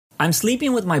I'm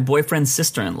sleeping with my boyfriend's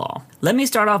sister-in-law. Let me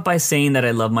start off by saying that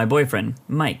I love my boyfriend,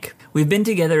 Mike. We've been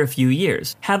together a few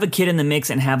years, have a kid in the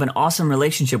mix, and have an awesome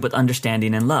relationship with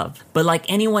understanding and love. But like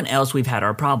anyone else, we've had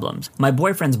our problems. My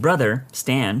boyfriend's brother,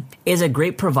 Stan, is a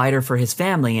great provider for his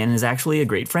family and is actually a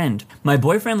great friend. My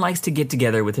boyfriend likes to get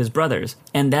together with his brothers,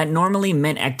 and that normally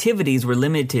meant activities were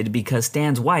limited because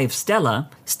Stan's wife, Stella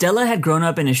had grown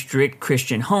up in a strict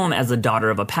Christian home as the daughter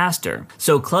of a pastor.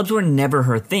 So clubs were never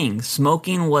her thing.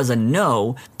 Smoking was a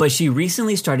no, but she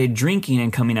recently started drinking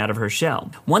and coming out of her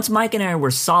shell. Once Mike and I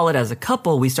were solid as a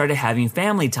couple, we started having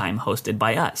family time hosted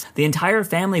by us. The entire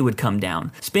family would come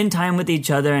down, spend time with each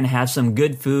other and have some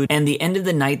good food, and the end of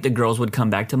the night the girls would come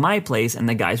back to my place and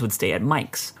the guys would stay at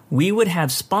Mike's. We would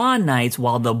have spa nights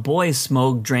while the boys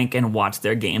smoked, drank, and watched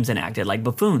their games and acted like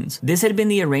buffoons. This had been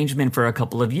the arrangement for a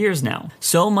couple of years now.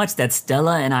 So much that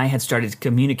Stella and I had started to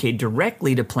communicate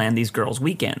directly to plan these girls'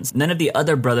 weekends. None of the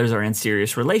other brothers are in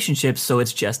serious relationships, so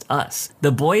it's just us.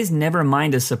 The boys never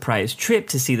mind a surprise trip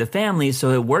to see the family,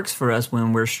 so it works for us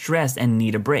when we're stressed and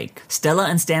need a break. Stella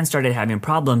and Stan started having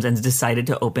problems and decided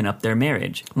to open up their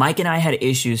marriage. Mike and I had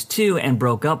issues too and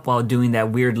broke up while doing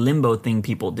that weird limbo thing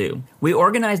people do. We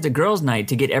organized a girls' night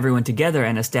to get everyone together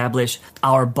and establish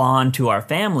our bond to our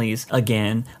families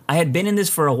again. I had been in this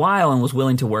for a while and was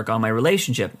willing to work on my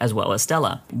relationship, as well as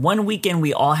Stella. One weekend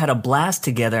we all had a blast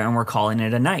together and we're calling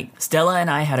it a night. Stella and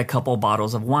I had a couple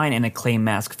bottles of wine and a clay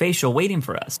mask facial waiting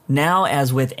for us. Now,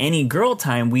 as with any girl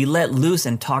time, we let loose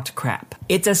and talked crap.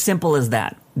 It's as simple as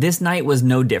that. This night was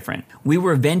no different. We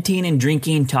were venting and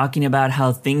drinking, talking about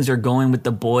how things are going with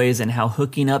the boys and how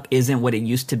hooking up isn't what it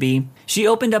used to be. She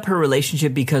opened up her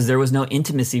relationship because there was no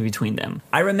intimacy between them.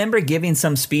 I remember giving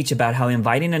some speech about how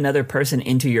inviting another person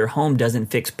into your home doesn't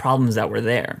fix problems that were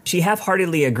there. She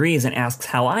half-heartedly agrees and asks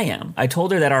how I am. I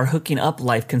told her that our hooking up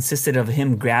life consisted of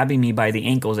him grabbing me by the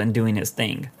ankles and doing his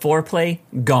thing. Foreplay?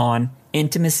 Gone.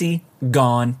 Intimacy?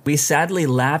 Gone. We sadly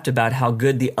laughed about how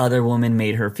good the other woman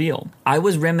made her feel. I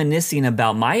was reminiscing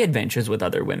about my adventures with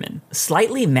other women.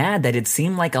 Slightly mad that it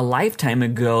seemed like a lifetime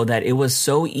ago that it was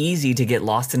so easy to get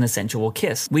lost in a sensual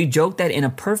kiss. We joked that in a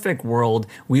perfect world,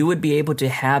 we would be able to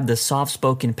have the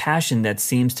soft-spoken passion that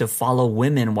seems to follow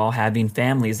women while having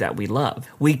families that we love.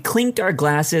 We clinked our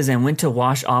glasses and went to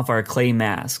wash off our clay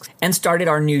masks and started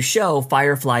our new show,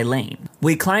 Firefly Lane.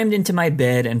 We climbed into my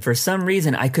bed and for some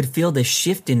reason I could feel the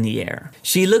shift in the air.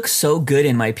 She looked so good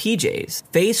in my PJs,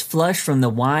 face flushed from the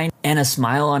wine and a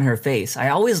smile on her face. I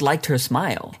always liked her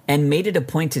smile and made it a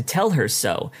point to tell her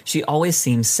so. She always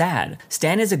seemed sad.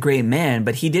 Stan is a great man,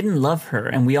 but he didn't love her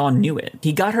and we all knew it.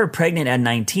 He got her pregnant at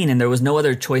 19 and there was no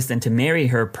other choice than to marry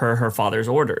her per her father's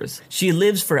orders. She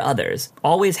lives for others,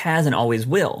 always has and always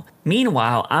will.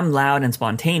 Meanwhile, I'm loud and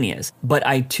spontaneous, but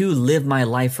I too live my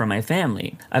life for my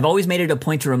family. I've always made it a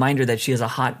point to remind her that she is a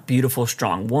hot, beautiful,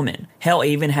 strong woman. Hell, I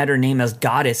even had her name as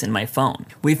Goddess in my phone.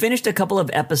 We finished a couple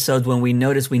of episodes when we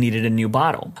noticed we needed a new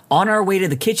bottle. On our way to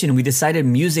the kitchen, we decided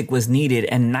music was needed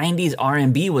and 90s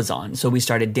R&B was on, so we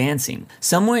started dancing.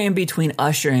 Somewhere in between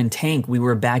Usher and Tank, we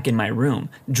were back in my room,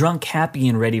 drunk, happy,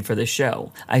 and ready for the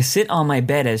show. I sit on my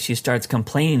bed as she starts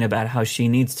complaining about how she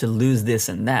needs to lose this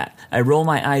and that. I roll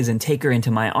my eyes and take her into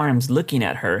my arms looking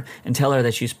at her and tell her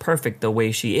that she's perfect the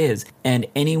way she is and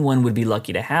anyone would be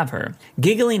lucky to have her.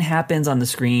 Giggling happens on the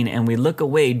screen and we look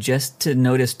away just to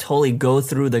notice Tully go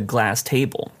through the glass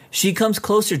table. She comes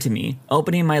closer to me,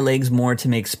 opening my legs more to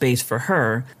make space for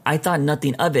her. I thought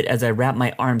nothing of it as I wrapped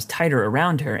my arms tighter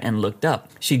around her and looked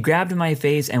up. She grabbed my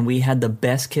face and we had the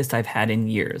best kiss I've had in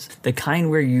years. The kind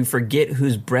where you forget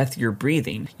whose breath you're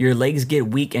breathing. Your legs get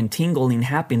weak and tingling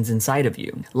happens inside of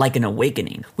you, like an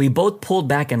awakening. We both pulled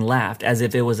back and laughed as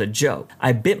if it was a joke.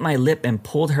 I bit my lip and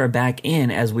pulled her back in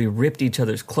as we ripped each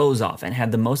other's clothes off and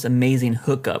had the most amazing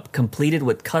hookup, completed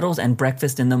with cuddles and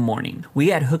breakfast in the morning.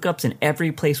 We had hookups in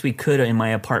every place we could in my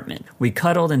apartment. We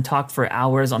cuddled and talked for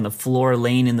hours on the floor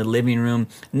laying in the living room,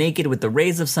 naked with the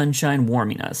rays of sunshine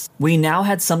warming us. We now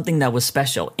had something that was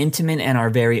special, intimate and our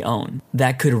very own,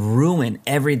 that could ruin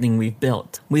everything we've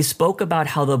built. We spoke about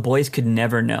how the boys could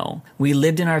never know. We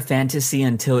lived in our fantasy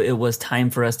until it was time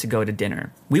for us to go to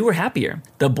dinner. We were happier.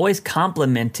 The boys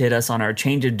complimented us on our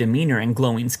change of demeanor and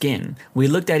glowing skin. We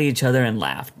looked at each other and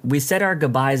laughed. We said our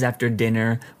goodbyes after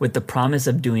dinner with the promise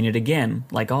of doing it again,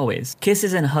 like always.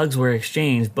 Kisses and hugs were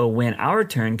exchanged, but when our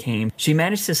turn came, she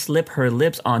managed to slip her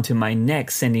lips onto my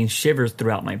neck, sending shivers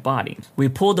throughout my body. We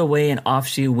pulled away and off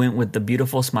she went with the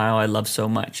beautiful smile I love so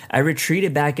much. I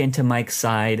retreated back into Mike's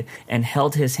side and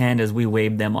held his hand as we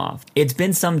waved them off. It's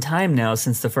been some time now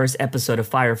since the first episode of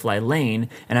Firefly Lane,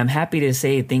 and I'm happy to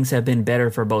say things have been better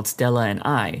for both Stella and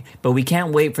I, but we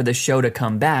can't wait for the show to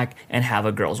come back and have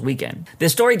a girls' weekend.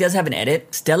 This story does have an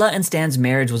edit. Stella and Stan's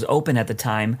marriage was open at the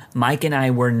time. Mike and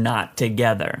I were not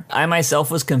together. I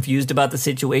myself was confused about the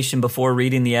situation before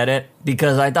reading the edit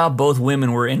because I thought both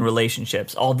women were in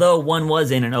relationships, although one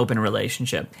was in an open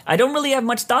relationship. I don't really have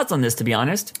much thoughts on this, to be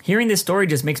honest. Hearing this story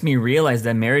just makes me realize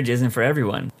that marriage isn't for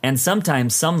everyone, and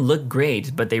sometimes some look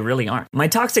great, but they really aren't. My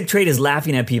toxic trait is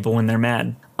laughing at people when they're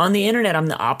mad. On the internet, I'm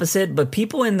the opposite, but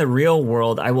people in the real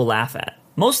world I will laugh at.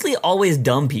 Mostly always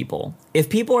dumb people. If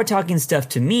people are talking stuff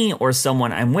to me or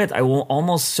someone I'm with, I will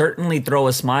almost certainly throw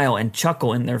a smile and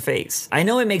chuckle in their face. I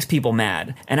know it makes people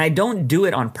mad, and I don't do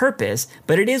it on purpose,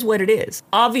 but it is what it is.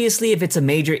 Obviously, if it's a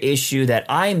major issue that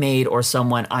I made or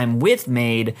someone I'm with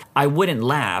made, I wouldn't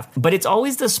laugh, but it's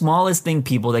always the smallest thing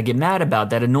people that get mad about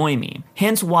that annoy me.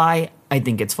 Hence why I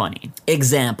think it's funny.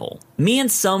 Example. Me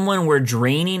and someone were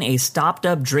draining a stopped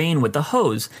up drain with a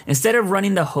hose. Instead of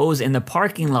running the hose in the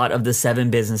parking lot of the 7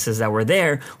 businesses that were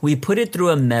there, we put it through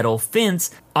a metal fence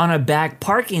on a back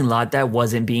parking lot that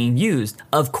wasn't being used.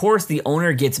 Of course, the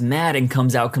owner gets mad and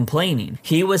comes out complaining.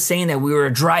 He was saying that we were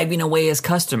driving away his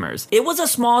customers. It was a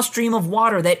small stream of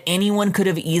water that anyone could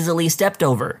have easily stepped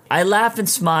over. I laugh and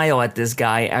smile at this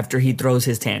guy after he throws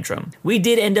his tantrum. We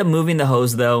did end up moving the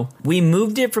hose though. We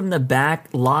moved it from the back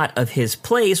lot of his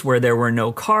place where there were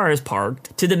no cars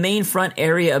parked to the main front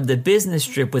area of the business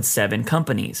strip with 7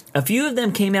 companies. A few of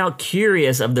them came out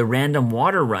curious of the random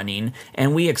water running,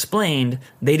 and we explained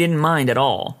they didn't mind at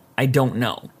all. I don't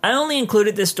know. I only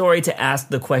included this story to ask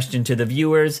the question to the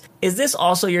viewers, is this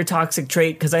also your toxic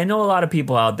trait? Because I know a lot of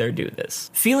people out there do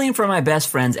this. Feeling for my best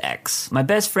friend's ex. My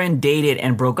best friend dated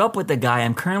and broke up with the guy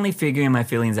I'm currently figuring my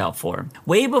feelings out for.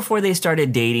 Way before they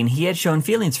started dating, he had shown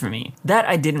feelings for me. That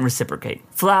I didn't reciprocate.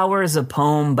 Flowers, a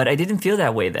poem, but I didn't feel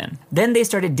that way then. Then they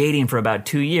started dating for about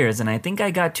 2 years, and I think I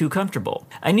got too comfortable.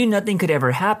 I knew nothing could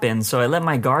ever happen, so I let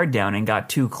my guard down and got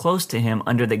too close to him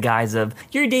under the guise of,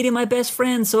 you're dating my best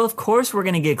friend, so of course we're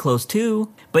gonna get close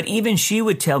too. But even she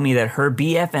would tell me that her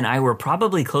BF and I were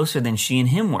probably closer than she and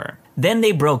him were. Then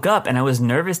they broke up and I was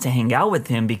nervous to hang out with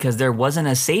him because there wasn't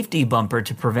a safety bumper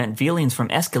to prevent feelings from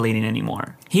escalating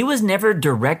anymore. He was never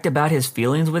direct about his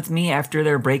feelings with me after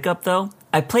their breakup though.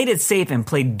 I played it safe and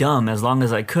played dumb as long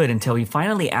as I could until he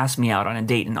finally asked me out on a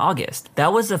date in August.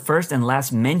 That was the first and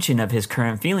last mention of his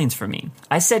current feelings for me.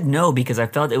 I said no because I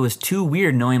felt it was too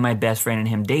weird knowing my best friend and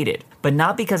him dated, but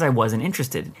not because I wasn't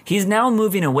interested. He's now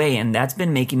moving away and that's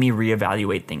been making me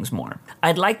reevaluate things more.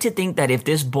 I'd like to think that if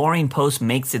this boring post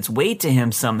makes its way to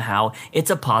him somehow, it's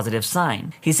a positive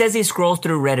sign. He says he scrolls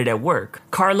through Reddit at work.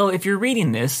 Carlo, if you're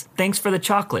reading this, thanks for the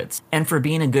chocolates and for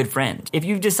being a good friend. If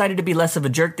you've decided to be less of a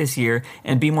jerk this year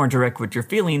and be more direct with your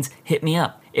feelings, hit me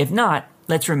up. If not,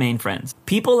 let's remain friends.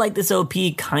 People like this OP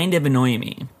kind of annoy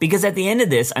me, because at the end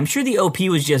of this, I'm sure the OP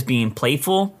was just being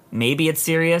playful, maybe it's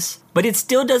serious, but it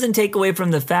still doesn't take away from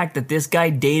the fact that this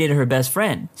guy dated her best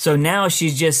friend. So now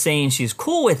she's just saying she's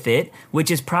cool with it,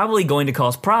 which is probably going to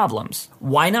cause problems.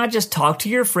 Why not just talk to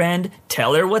your friend,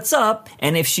 tell her what's up,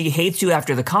 and if she hates you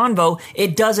after the convo,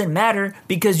 it doesn't matter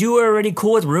because you were already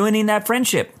cool with ruining that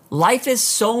friendship. Life is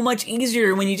so much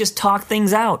easier when you just talk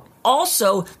things out.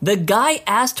 Also, the guy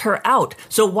asked her out,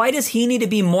 so why does he need to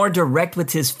be more direct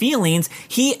with his feelings?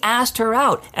 He asked her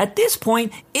out. At this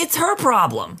point, it's her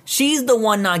problem. She's the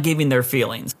one not giving their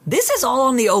feelings. This is all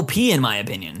on the OP in my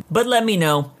opinion. But let me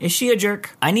know, is she a jerk?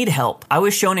 I need help. I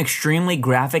was shown extremely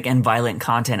graphic and violent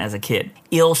content as a kid.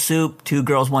 Eel Soup, 2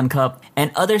 Girls, 1 Cup,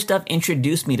 and other stuff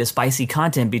introduced me to spicy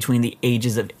content between the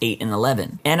ages of 8 and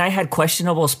 11. And I had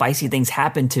questionable spicy things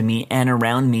happen to me and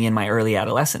around me in my early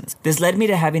adolescence. This led me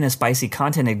to having a spicy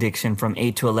content addiction from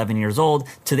 8 to 11 years old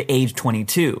to the age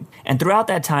 22. And throughout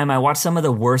that time, I watched some of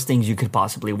the worst things you could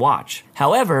possibly watch.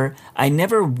 However, I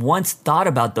never once thought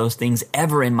about those things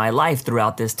ever in my life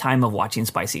throughout this time of watching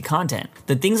spicy content.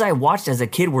 The things I watched as a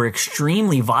kid were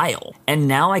extremely vile, and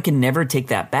now I can never take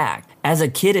that back. As a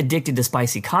kid addicted to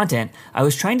spicy content, I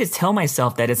was trying to tell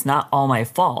myself that it's not all my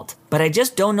fault. but I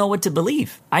just don't know what to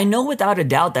believe. I know without a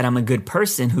doubt that I'm a good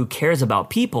person who cares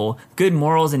about people, good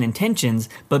morals and intentions,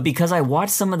 but because I watch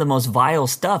some of the most vile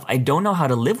stuff, I don't know how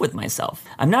to live with myself.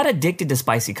 I'm not addicted to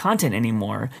spicy content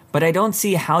anymore, but I don't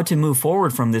see how to move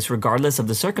forward from this regardless of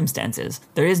the circumstances.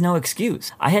 There is no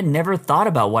excuse. I had never thought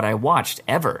about what I watched,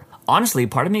 ever. Honestly,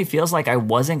 part of me feels like I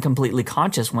wasn't completely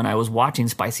conscious when I was watching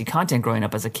spicy content growing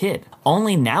up as a kid.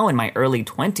 Only now in my early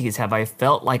 20s have I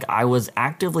felt like I was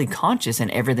actively conscious in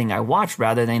everything I watched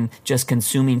rather than just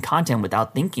consuming content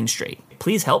without thinking straight.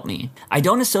 Please help me. I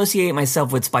don't associate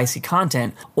myself with spicy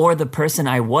content or the person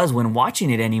I was when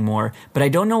watching it anymore, but I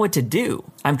don't know what to do.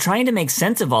 I'm trying to make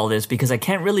sense of all this because I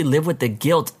can't really live with the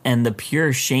guilt and the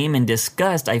pure shame and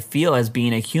disgust I feel as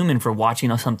being a human for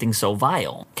watching something so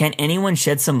vile. Can anyone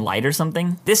shed some light or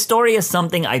something? This story is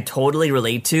something I totally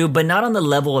relate to, but not on the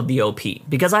level of the OP.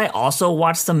 Because I also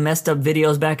watched some messed up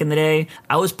videos back in the day,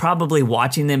 I was probably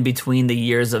watching them between the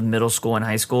years of middle school and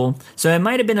high school, so I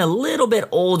might have been a little bit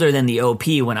older than the OP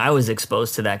when I was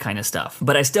exposed to that kind of stuff,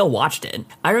 but I still watched it.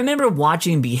 I remember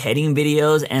watching beheading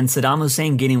videos and Saddam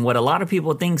Hussein getting what a lot of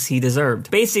people thinks he deserved.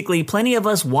 Basically, plenty of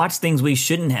us watch things we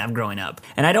shouldn't have growing up,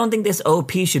 and I don't think this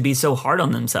OP should be so hard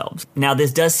on themselves. Now,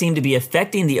 this does seem to be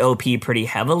affecting the OP pretty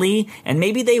heavily, and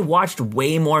maybe they watched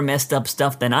way more messed up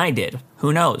stuff than I did.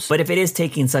 Who knows? But if it is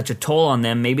taking such a toll on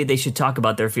them, maybe they should talk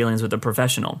about their feelings with a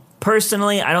professional.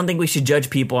 Personally, I don't think we should judge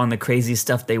people on the crazy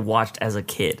stuff they watched as a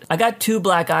kid. I got 2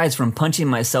 black eyes from punching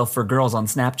myself for girls on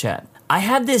Snapchat. I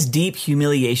have this deep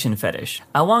humiliation fetish.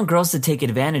 I want girls to take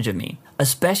advantage of me,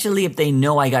 especially if they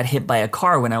know I got hit by a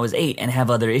car when I was 8 and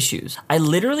have other issues. I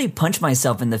literally punch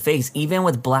myself in the face even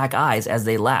with black eyes as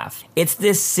they laugh. It's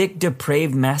this sick,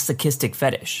 depraved, masochistic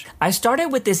fetish. I started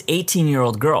with this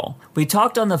 18-year-old girl. We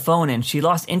talked on the phone and she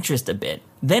lost interest a bit.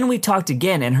 Then we talked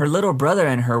again and her little brother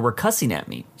and her were cussing at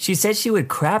me. She said she would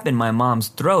crap in my mom's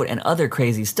throat and other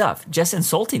crazy stuff, just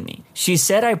insulting me. She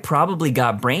said I probably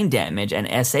got brain damage and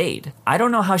SA'd. I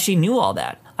don't know how she knew all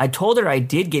that. I told her I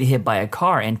did get hit by a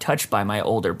car and touched by my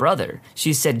older brother.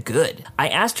 She said good. I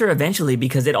asked her eventually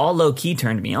because it all low-key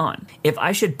turned me on, if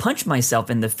I should punch myself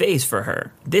in the face for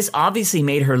her. This obviously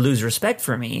made her lose respect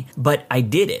for me, but I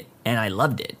did it and I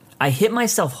loved it. I hit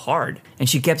myself hard, and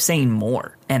she kept saying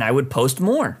more, and I would post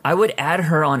more. I would add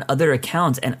her on other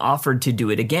accounts and offered to do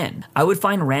it again. I would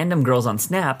find random girls on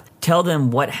Snap, tell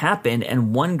them what happened,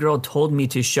 and one girl told me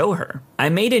to show her. I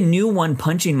made a new one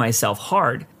punching myself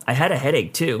hard. I had a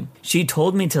headache too. She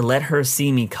told me to let her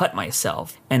see me cut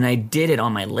myself, and I did it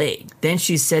on my leg. Then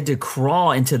she said to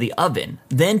crawl into the oven,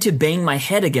 then to bang my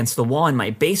head against the wall in my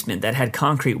basement that had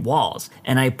concrete walls,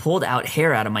 and I pulled out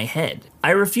hair out of my head. I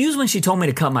refused when she told me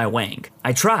to cut my wang.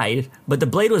 I tried, but the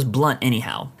blade was blunt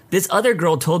anyhow. This other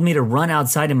girl told me to run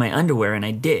outside in my underwear and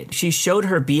I did. She showed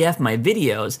her BF my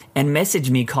videos and messaged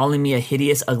me calling me a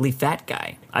hideous, ugly fat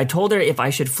guy. I told her if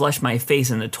I should flush my face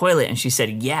in the toilet and she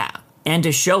said yeah. And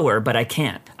to show her, but I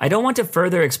can't. I don't want to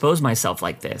further expose myself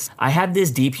like this. I have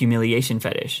this deep humiliation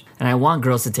fetish, and I want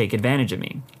girls to take advantage of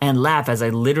me and laugh as I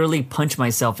literally punch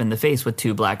myself in the face with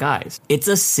 2 black eyes. It's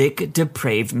a sick,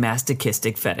 depraved,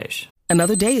 masochistic fetish.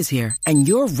 Another day is here, and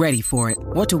you're ready for it.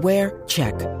 What to wear?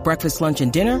 Check. Breakfast, lunch,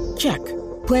 and dinner? Check.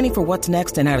 Planning for what's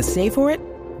next and how to save for it?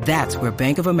 That's where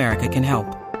Bank of America can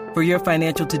help. For your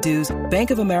financial to-dos, Bank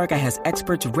of America has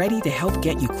experts ready to help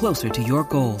get you closer to your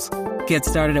goals. Get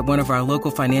started at one of our local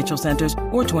financial centers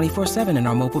or 24/7 in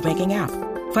our mobile banking app.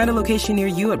 Find a location near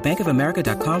you at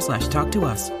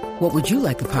bankofamerica.com/talktous. What would you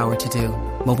like the power to do?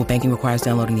 Mobile banking requires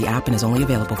downloading the app and is only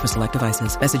available for select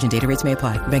devices. Message and data rates may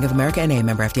apply. Bank of America N.A.,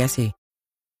 member FDIC.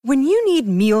 When you need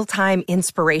mealtime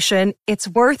inspiration, it's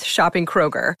worth shopping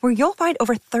Kroger, where you'll find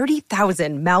over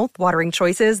 30,000 mouth-watering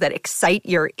choices that excite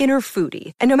your inner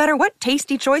foodie. And no matter what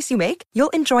tasty choice you make, you'll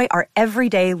enjoy our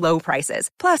everyday low prices,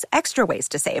 plus extra ways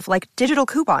to save, like digital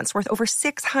coupons worth over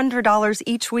 $600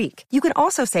 each week. You can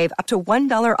also save up to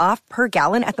 $1 off per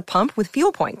gallon at the pump with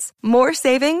fuel points. More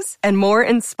savings and more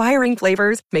inspiring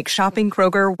flavors make shopping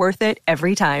Kroger worth it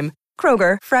every time.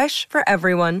 Kroger, fresh for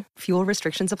everyone. Fuel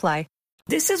restrictions apply.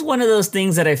 This is one of those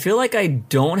things that I feel like I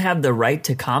don't have the right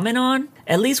to comment on,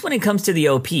 at least when it comes to the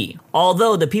OP.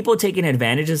 Although the people taking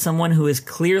advantage of someone who is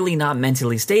clearly not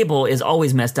mentally stable is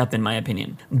always messed up in my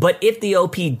opinion. But if the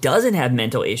OP doesn't have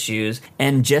mental issues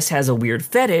and just has a weird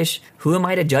fetish, who am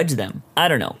I to judge them? I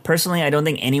don't know. Personally, I don't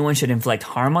think anyone should inflict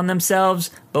harm on themselves,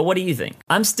 but what do you think?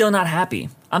 I'm still not happy.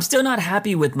 I'm still not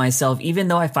happy with myself even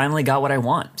though I finally got what I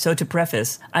want. So to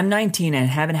preface, I'm 19 and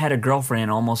haven't had a girlfriend in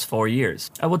almost 4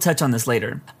 years. I will touch on this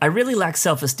later. I really lack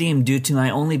self-esteem due to my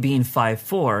only being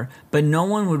 5'4", but no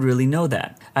one would really know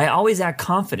that. I always act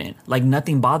confident, like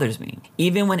nothing bothers me,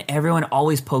 even when everyone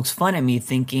always pokes fun at me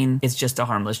thinking it's just a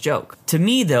harmless joke. To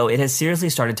me though, it has seriously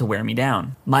started to wear me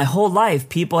down. My whole life,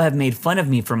 people have made fun of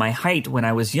me for my height when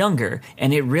I was younger,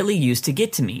 and it really used to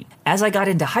get to me. As I got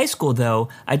into high school though,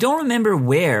 I don't remember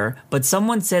where, but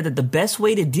someone said that the best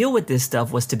way to deal with this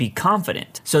stuff was to be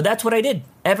confident. So that's what I did.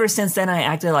 Ever since then, I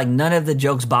acted like none of the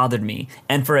jokes bothered me,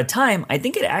 and for a time, I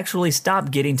think it actually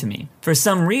stopped getting to me. For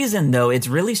some reason though, it's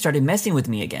really started messing with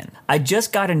me again. I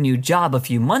just got a new job a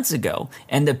few months ago,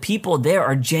 and the people there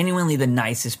are genuinely the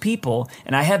nicest people,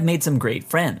 and I have made some great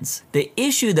friends. The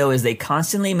issue though is they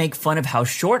constantly make fun of how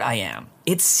short I am.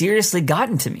 It's seriously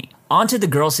gotten to me. On to the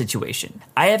girl situation.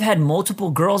 I have had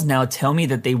multiple girls now tell me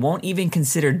that they won't even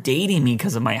consider dating me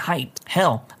because of my height.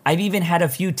 Hell, I've even had a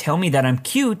few tell me that I'm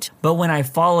cute, but when I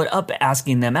followed up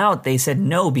asking them out, they said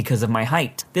no because of my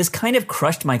height. This kind of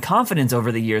crushed my confidence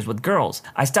over the years with girls.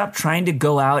 I stopped trying to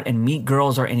go out and meet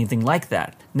girls or anything like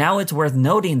that. Now it's worth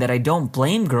noting that I don't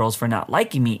blame girls for not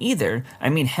liking me either. I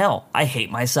mean, hell, I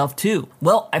hate myself too.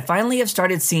 Well, I finally have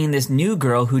started seeing this new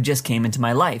girl who just came into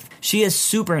my life. She is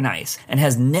super nice and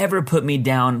has never put me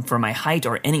down for my height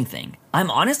or anything. I'm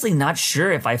honestly not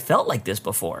sure if I felt like this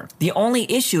before. The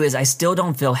only issue is I still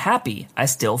don't feel happy. I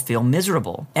still feel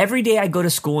miserable. Every day I go to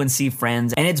school and see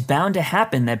friends, and it's bound to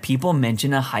happen that people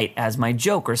mention a height as my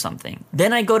joke or something.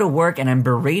 Then I go to work and I'm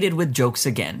berated with jokes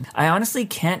again. I honestly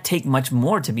can't take much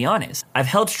more, to be honest. I've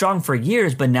held strong for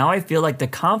years, but now I feel like the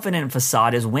confident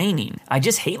facade is waning. I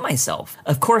just hate myself.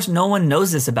 Of course, no one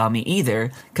knows this about me either,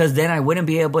 because then I wouldn't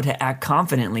be able to act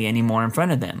confidently anymore in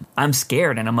front of them. I'm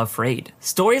scared and I'm afraid.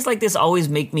 Stories like this always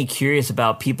make me curious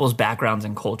about people's backgrounds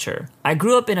and culture. I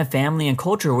grew up in a family and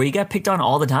culture where you get picked on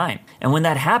all the time. And when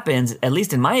that happens, at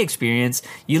least in my experience,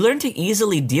 you learn to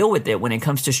easily deal with it when it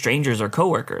comes to strangers or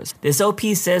coworkers. This OP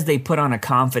says they put on a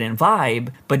confident vibe,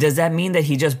 but does that mean that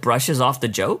he just brushes off the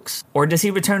jokes? Or does he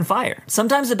return fire?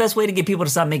 Sometimes the best way to get people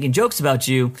to stop making jokes about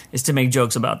you is to make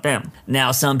jokes about them.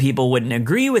 Now, some people wouldn't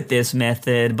agree with this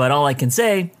method, but all I can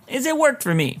say is it worked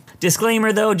for me.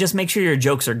 Disclaimer though, just make sure your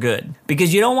jokes are good,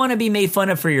 because you don't want to be made fun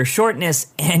of for your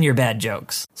shortness and your bad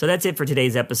jokes. So that's it for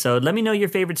today's episode. Let me know your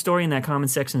favorite story in that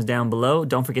comment section down below.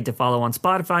 Don't forget to follow on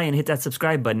Spotify and hit that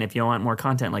subscribe button if you want more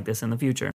content like this in the future.